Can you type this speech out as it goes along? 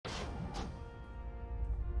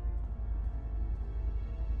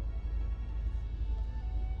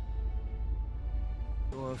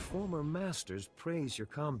Your former masters praise your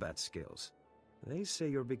combat skills. They say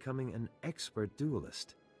you're becoming an expert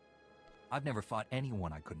duelist. I've never fought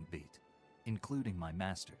anyone I couldn't beat, including my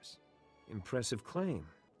masters. Impressive claim.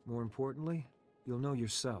 More importantly, you'll know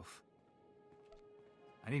yourself.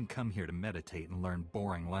 I didn't come here to meditate and learn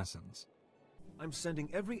boring lessons. I'm sending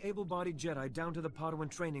every able-bodied Jedi down to the Padawan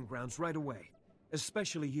training grounds right away.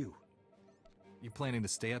 Especially you. You planning to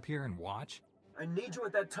stay up here and watch? I need you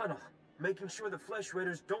at that tunnel, making sure the Flesh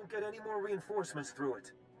Raiders don't get any more reinforcements through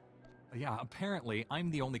it. Yeah, apparently I'm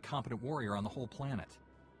the only competent warrior on the whole planet.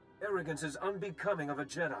 Arrogance is unbecoming of a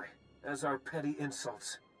Jedi, as are petty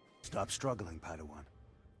insults. Stop struggling, Padawan.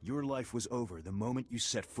 Your life was over the moment you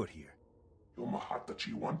set foot here.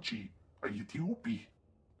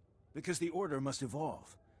 Because the Order must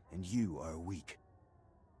evolve, and you are weak.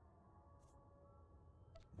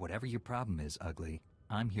 Whatever your problem is, Ugly,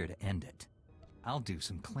 I'm here to end it. I'll do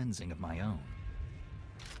some cleansing of my own.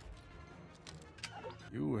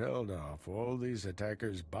 You held off all these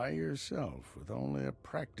attackers by yourself with only a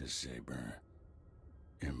practice saber.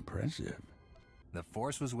 Impressive. The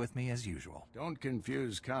Force was with me as usual. Don't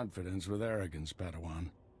confuse confidence with arrogance, Padawan.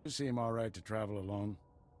 You seem all right to travel alone.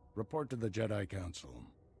 Report to the Jedi Council.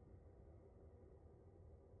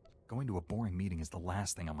 Going to a boring meeting is the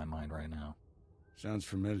last thing on my mind right now. Sounds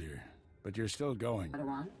familiar, but you're still going.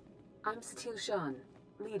 Padawan, I'm Satil Shan,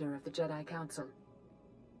 leader of the Jedi Council.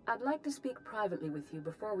 I'd like to speak privately with you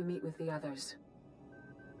before we meet with the others.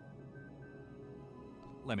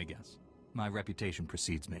 Let me guess. My reputation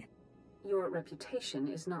precedes me. Your reputation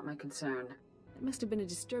is not my concern. It must have been a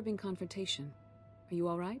disturbing confrontation. Are you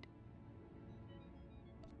all right?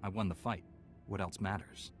 I won the fight. What else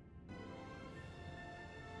matters?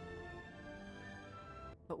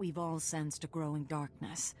 But we've all sensed a growing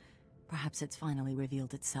darkness. Perhaps it's finally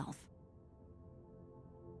revealed itself.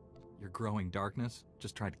 Your growing darkness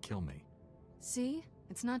just tried to kill me. See?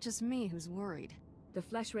 It's not just me who's worried. The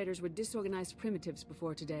Flesh Raiders were disorganized primitives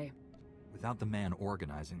before today. Without the man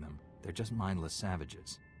organizing them, they're just mindless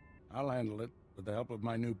savages. I'll handle it with the help of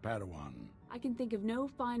my new Padawan. I can think of no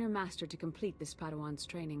finer master to complete this Padawan's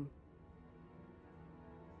training.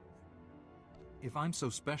 If I'm so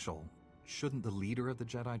special, shouldn't the leader of the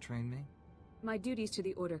Jedi train me? My duties to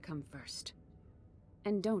the Order come first.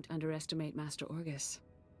 And don't underestimate Master Orgus.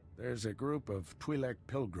 There's a group of Twi'lek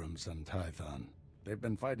pilgrims on Tython. They've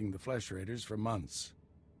been fighting the Flesh Raiders for months.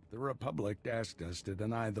 The Republic asked us to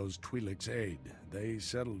deny those Twi'leks aid. They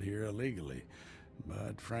settled here illegally,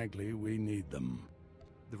 but frankly, we need them.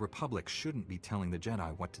 The Republic shouldn't be telling the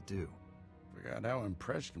Jedi what to do. Forgot how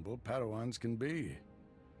impressionable Padawans can be.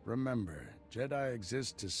 Remember, Jedi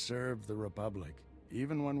exist to serve the Republic,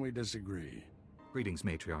 even when we disagree. Greetings,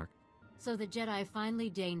 Matriarch. So the Jedi finally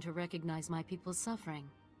deigned to recognize my people's suffering.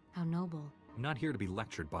 How noble. I'm not here to be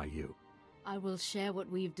lectured by you. I will share what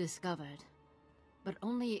we've discovered. But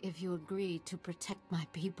only if you agree to protect my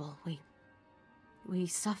people. We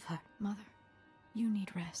suffer. Mother, you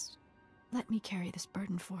need rest. Let me carry this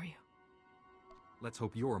burden for you. Let's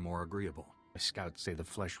hope you're more agreeable. My scouts say the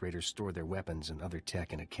Flesh Raiders store their weapons and other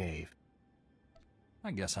tech in a cave.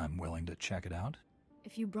 I guess I'm willing to check it out.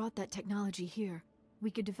 If you brought that technology here,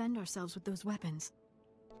 we could defend ourselves with those weapons.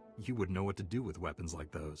 You would know what to do with weapons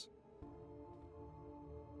like those.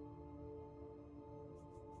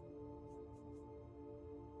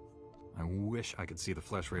 I wish I could see the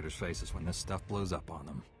Flesh Raiders' faces when this stuff blows up on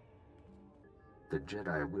them. The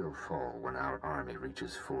Jedi will fall when our army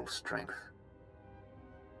reaches full strength.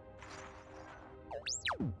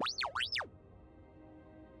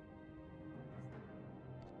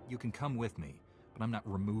 You can come with me, but I'm not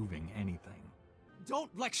removing anything.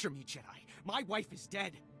 Don't lecture me, Jedi. My wife is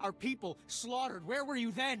dead. Our people slaughtered. Where were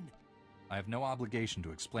you then? I have no obligation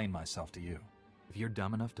to explain myself to you. If you're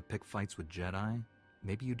dumb enough to pick fights with Jedi,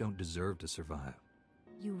 maybe you don't deserve to survive.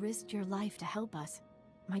 You risked your life to help us.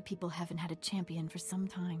 My people haven't had a champion for some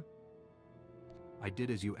time. I did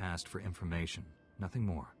as you asked for information, nothing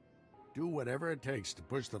more. Do whatever it takes to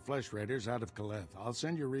push the Flesh Raiders out of Kaleth. I'll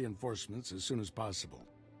send you reinforcements as soon as possible.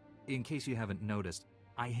 In case you haven't noticed,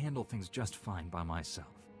 I handle things just fine by myself.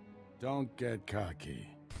 Don't get cocky.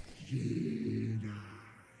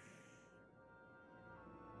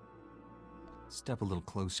 Step a little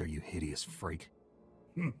closer, you hideous freak.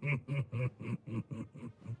 You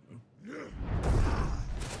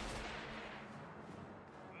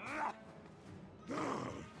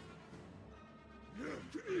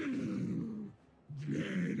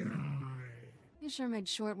sure made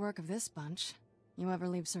short work of this bunch. You ever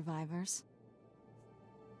leave survivors?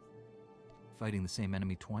 Fighting the same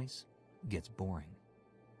enemy twice gets boring.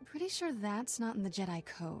 I'm pretty sure that's not in the Jedi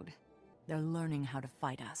Code. They're learning how to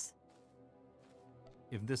fight us.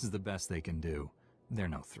 If this is the best they can do, they're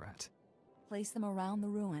no threat. Place them around the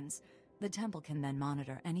ruins. The temple can then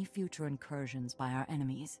monitor any future incursions by our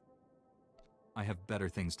enemies. I have better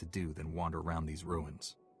things to do than wander around these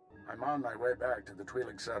ruins. I'm on my way back to the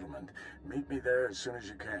Twi'lek settlement. Meet me there as soon as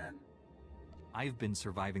you can. I've been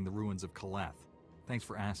surviving the ruins of Kaleth. Thanks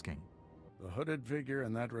for asking. The hooded figure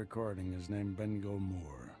in that recording is named Bengal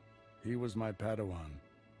Moore. He was my Padawan,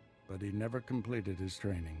 but he never completed his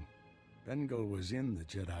training. Bengal was in the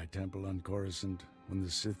Jedi Temple on Coruscant when the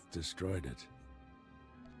Sith destroyed it.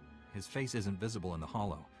 His face isn't visible in the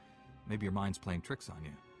hollow. Maybe your mind's playing tricks on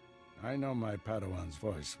you. I know my Padawan's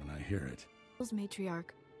voice when I hear it.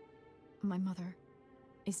 Matriarch, my mother,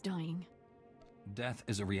 is dying. Death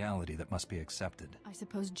is a reality that must be accepted. I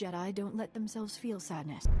suppose Jedi don't let themselves feel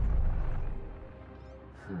sadness.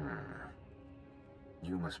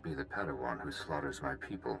 You must be the Padawan who slaughters my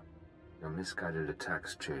people. Your misguided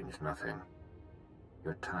attacks change nothing.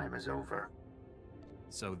 Your time is over.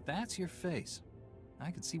 So that's your face.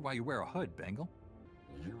 I can see why you wear a hood, Bengal.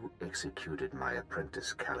 You executed my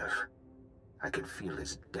apprentice, Caliph. I can feel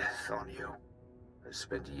his death on you. I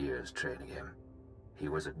spent years training him. He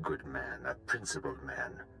was a good man, a principled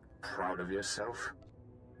man. Proud of yourself?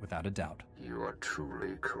 Without a doubt. You are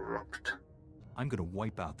truly corrupt. I'm gonna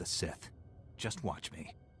wipe out the Sith. Just watch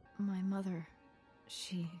me. My mother,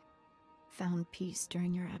 she found peace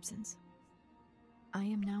during your absence. I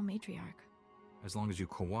am now matriarch. As long as you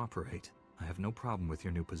cooperate, I have no problem with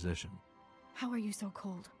your new position. How are you so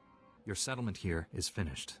cold? Your settlement here is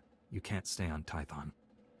finished. You can't stay on Tython.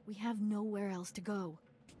 We have nowhere else to go.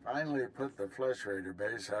 Finally put the Flesh Raider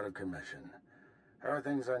base out of commission. How are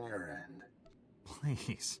things on your end?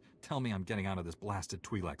 Please, tell me I'm getting out of this blasted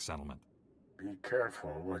Twi'lek settlement. Be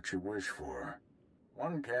careful what you wish for.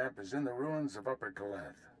 One camp is in the ruins of Upper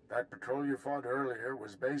Kaleth. That patrol you fought earlier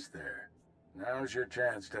was based there. Now's your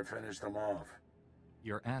chance to finish them off.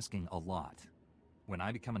 You're asking a lot. When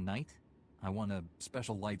I become a knight, I want a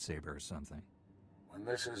special lightsaber or something. When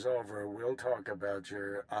this is over, we'll talk about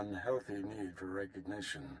your unhealthy need for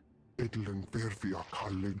recognition. Idlen verfia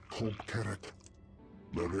kallig tob keret.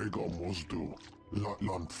 Merega mosdu.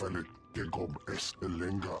 Latlan felit gegob es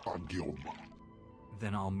elenga agiob.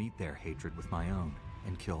 Then I'll meet their hatred with my own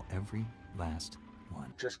and kill every last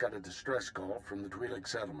one. Just got a distress call from the Twi'lek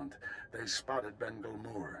settlement. They spotted Bengal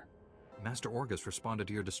Moore. Master Orgus responded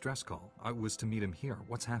to your distress call. I was to meet him here.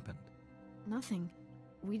 What's happened? Nothing.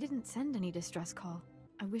 We didn't send any distress call.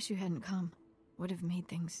 I wish you hadn't come. Would have made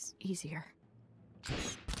things easier.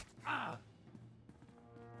 Ah!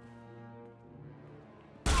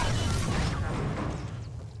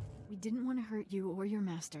 We didn't want to hurt you or your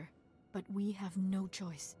master, but we have no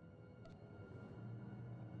choice.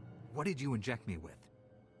 What did you inject me with?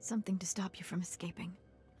 Something to stop you from escaping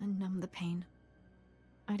and numb the pain.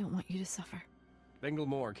 I don't want you to suffer. Bengal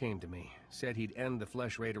Moore came to me, said he'd end the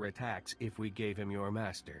Flesh Raider attacks if we gave him your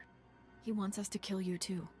master. He wants us to kill you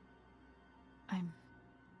too.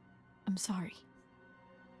 I'm sorry.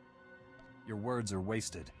 Your words are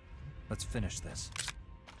wasted. Let's finish this.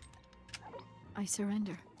 I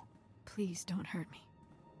surrender. Please don't hurt me.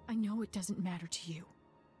 I know it doesn't matter to you.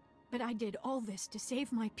 But I did all this to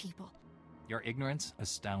save my people. Your ignorance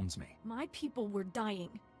astounds me. My people were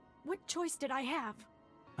dying. What choice did I have?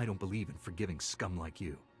 I don't believe in forgiving scum like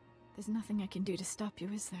you. There's nothing I can do to stop you,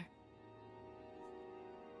 is there?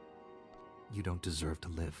 You don't deserve to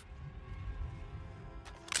live.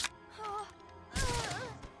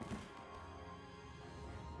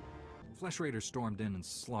 Flesh Raiders stormed in and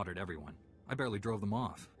slaughtered everyone. I barely drove them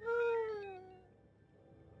off.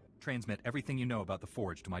 Transmit everything you know about the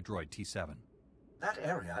Forge to my droid T7. That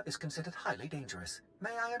area is considered highly dangerous.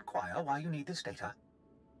 May I inquire why you need this data?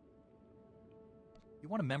 You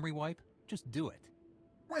want a memory wipe? Just do it.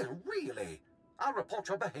 Well, really? I'll report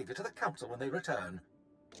your behavior to the Council when they return.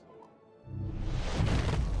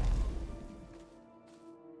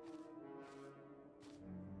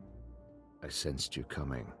 I sensed you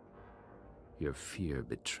coming. Your fear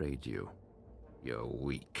betrayed you. You're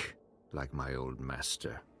weak, like my old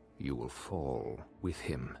master. You will fall with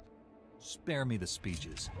him. Spare me the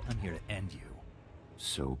speeches. I'm here to end you.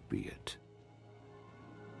 So be it.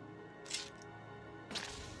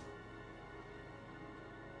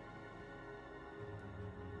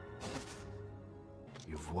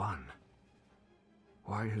 You've won.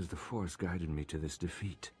 Why has the Force guided me to this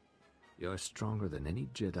defeat? You're stronger than any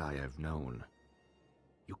Jedi I've known.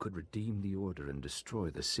 You could redeem the Order and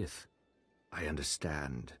destroy the Sith. I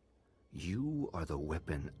understand. You are the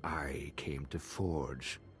weapon I came to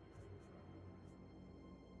forge.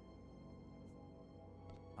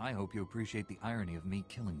 I hope you appreciate the irony of me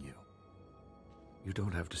killing you. You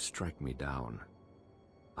don't have to strike me down.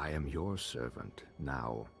 I am your servant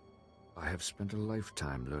now. I have spent a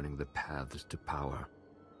lifetime learning the paths to power.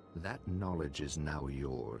 That knowledge is now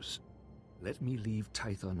yours. Let me leave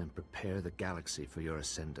Tython and prepare the galaxy for your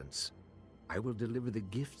ascendance. I will deliver the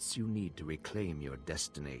gifts you need to reclaim your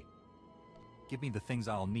destiny. Give me the things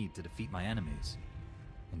I'll need to defeat my enemies,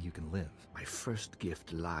 and you can live. My first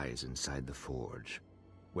gift lies inside the Forge,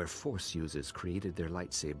 where Force users created their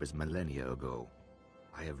lightsabers millennia ago.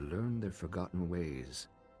 I have learned their forgotten ways,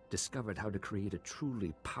 discovered how to create a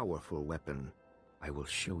truly powerful weapon. I will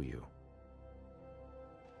show you.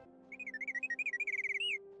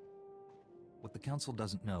 What the Council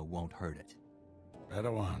doesn't know won't hurt it.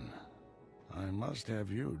 Padawan, I must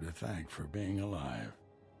have you to thank for being alive.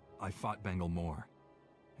 I fought Bengal Moore,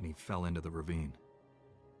 and he fell into the ravine.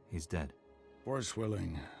 He's dead. Force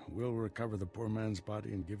willing, we'll recover the poor man's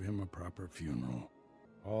body and give him a proper funeral.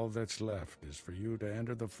 All that's left is for you to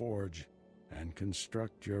enter the Forge and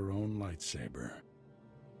construct your own lightsaber.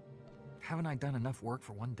 Haven't I done enough work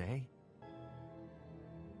for one day?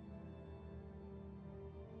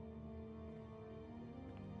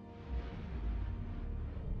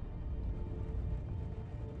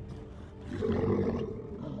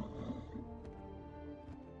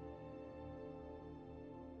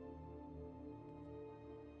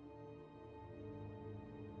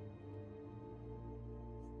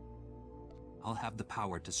 I'll have the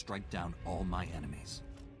power to strike down all my enemies.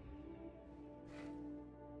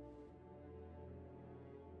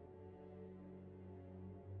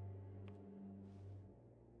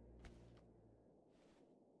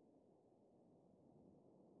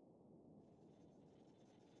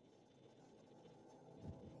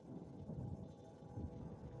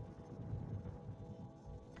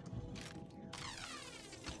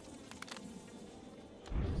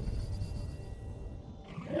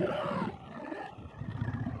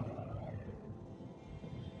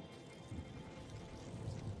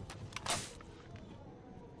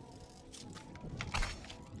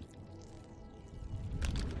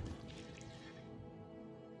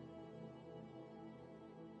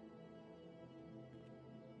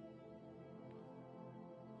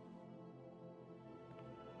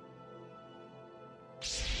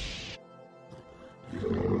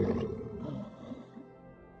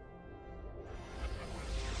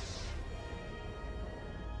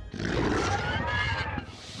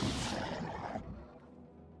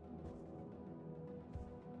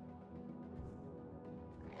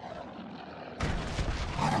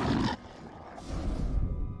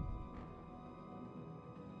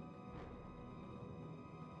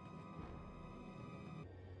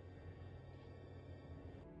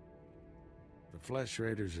 The Flesh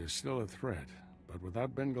Raiders are still a threat, but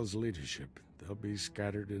without Bengal's leadership, they'll be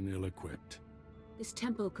scattered and ill-equipped. This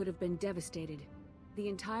temple could have been devastated. The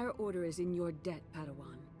entire Order is in your debt,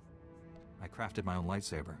 Padawan. I crafted my own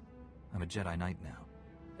lightsaber. I'm a Jedi Knight now.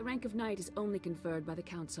 The rank of Knight is only conferred by the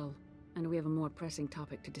Council, and we have a more pressing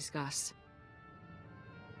topic to discuss.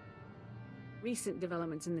 Recent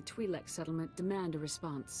developments in the Twi'lek settlement demand a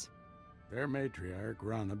response. Their matriarch,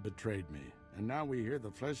 Rana, betrayed me, and now we hear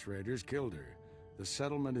the Flesh Raiders killed her. The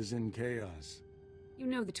settlement is in chaos. You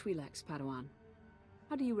know the Twi'leks, Padawan.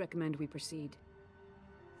 How do you recommend we proceed?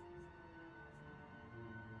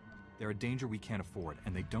 They're a danger we can't afford,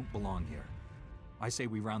 and they don't belong here. I say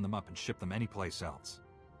we round them up and ship them anyplace else.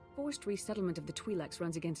 Forced resettlement of the Twi'leks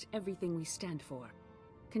runs against everything we stand for.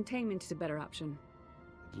 Containment is a better option.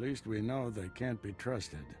 At least we know they can't be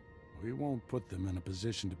trusted. We won't put them in a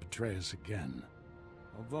position to betray us again.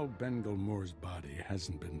 Although Bengal Moore's body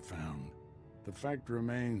hasn't been found, the fact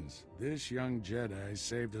remains, this young Jedi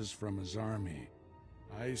saved us from his army.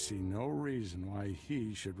 I see no reason why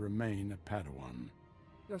he should remain a Padawan.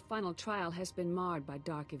 Your final trial has been marred by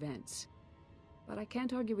dark events. But I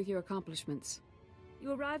can't argue with your accomplishments.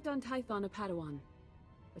 You arrived on Tython a Padawan,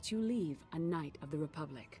 but you leave a Knight of the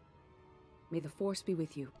Republic. May the Force be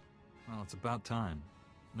with you. Well, it's about time.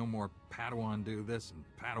 No more Padawan do this and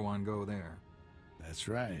Padawan go there. That's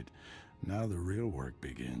right. Now the real work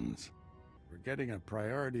begins. We're getting a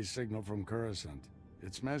priority signal from Coruscant.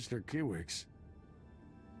 It's Master Kiwix.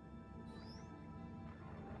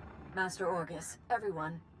 Master Orgus,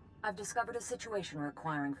 everyone. I've discovered a situation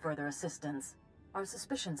requiring further assistance. Our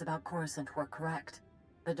suspicions about Coruscant were correct.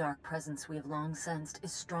 The dark presence we have long sensed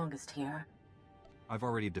is strongest here. I've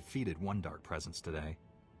already defeated one dark presence today.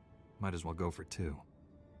 Might as well go for two.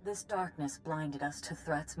 This darkness blinded us to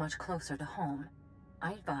threats much closer to home.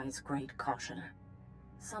 I advise great caution.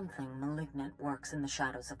 Something malignant works in the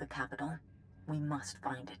shadows of the capital. We must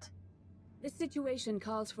find it. This situation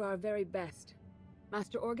calls for our very best.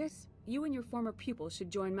 Master Orgus, you and your former pupil should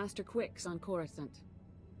join Master Quix on Coruscant.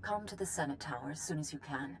 Come to the Senate Tower as soon as you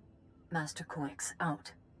can. Master Quix,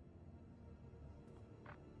 out.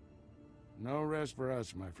 No rest for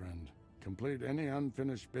us, my friend. Complete any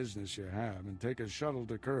unfinished business you have and take a shuttle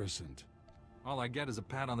to Coruscant. All I get is a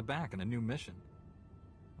pat on the back and a new mission.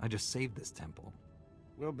 I just saved this temple.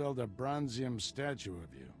 We'll build a bronzium statue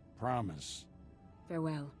of you. Promise.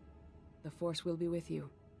 Farewell. The Force will be with you.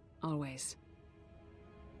 Always.